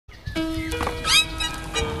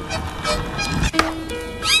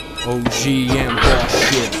OGM boss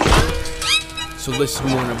shit. So listen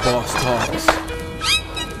when the boss talks.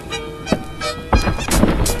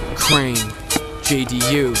 Crane,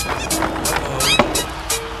 JDU.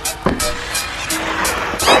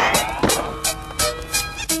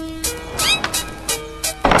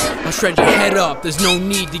 I'll shred your head up, there's no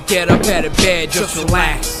need to get up out of bed, just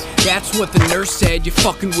relax. That's what the nurse said, you're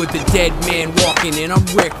fucking with a dead man walking. And I'm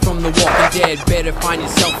Rick from The Walking Dead, better find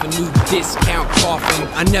yourself a new discount coffin.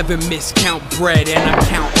 I never miscount bread and I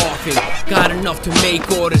count often. Got enough to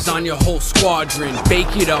make orders on your whole squadron.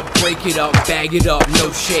 Bake it up, break it up, bag it up,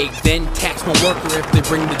 no shake. Then tax my worker if they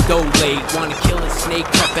bring the dough late. Wanna kill a snake,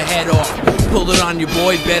 cut the head off. Pull it on your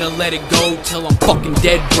boy, better let it go till I'm fucking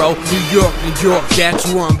dead, bro. New York, that's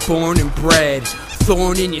where I'm born and bred.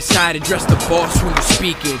 Thorn in your side, address the boss when you're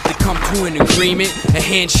speaking. To come to an agreement, a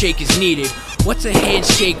handshake is needed. What's a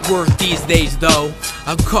handshake worth these days though?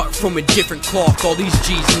 I'm cut from a different cloth, all these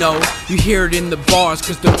G's know. You hear it in the bars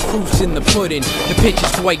cause the proof's in the pudding. The pitch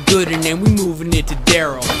is quite good and then we moving it to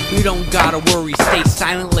Darryl. We don't gotta worry, stay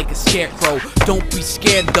silent like a scarecrow. Don't be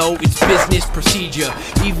scared though, it's business procedure.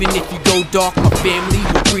 Even if you go dark, my family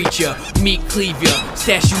will greet ya. Meat cleave ya,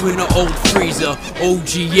 stash you in an old freezer.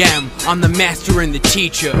 OGM, I'm the master and the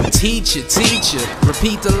teacher. Teacher,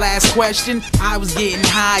 repeat the last question. I was getting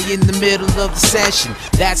high in the middle of the session.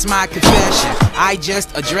 That's my confession, I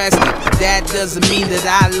just addressed it. That doesn't mean that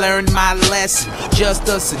I learned my lesson. Just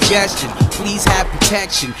a suggestion, please have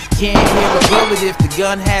protection. Can't hear a bullet if the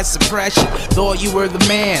gun has suppression. Thought you were the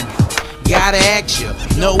man, gotta ask ya.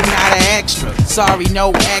 No, not an extra. Sorry,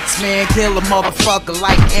 no X-Man. Kill a motherfucker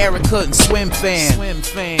like Erica and Swim Fan.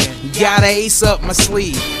 Got a ace up my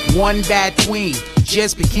sleeve. One bad queen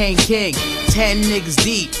just became king. 10 niggas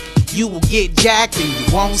deep. You will get jacked and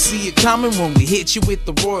you won't see it coming when we hit you with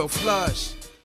the royal flush.